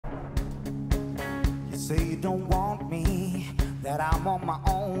say you don't want me, that I'm on my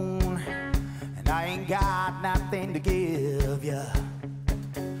own, and I ain't got nothing to give you.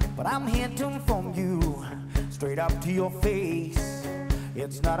 But I'm hinting from you, straight up to your face.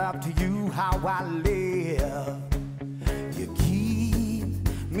 It's not up to you how I live. You keep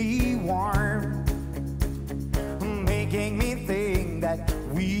me warm, making me think that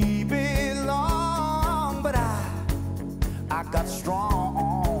we belong. But I got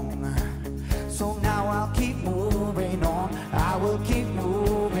strong, so now I'll keep moving on. I will keep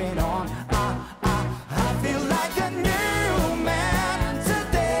moving on. I feel like a new man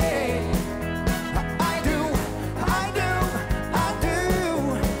today. I do. I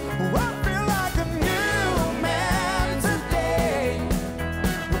feel like a new man today.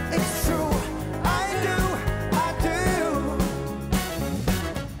 It's true, I do.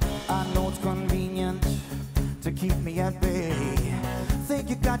 I know it's convenient to keep me at bay. Think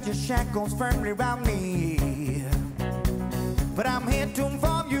you got your shackles firmly around me, but I'm here to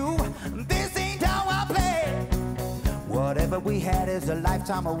inform you, this ain't how I play. Whatever we had is a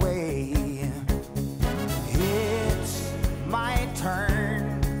lifetime away. It's my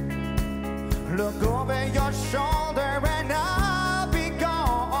turn. Look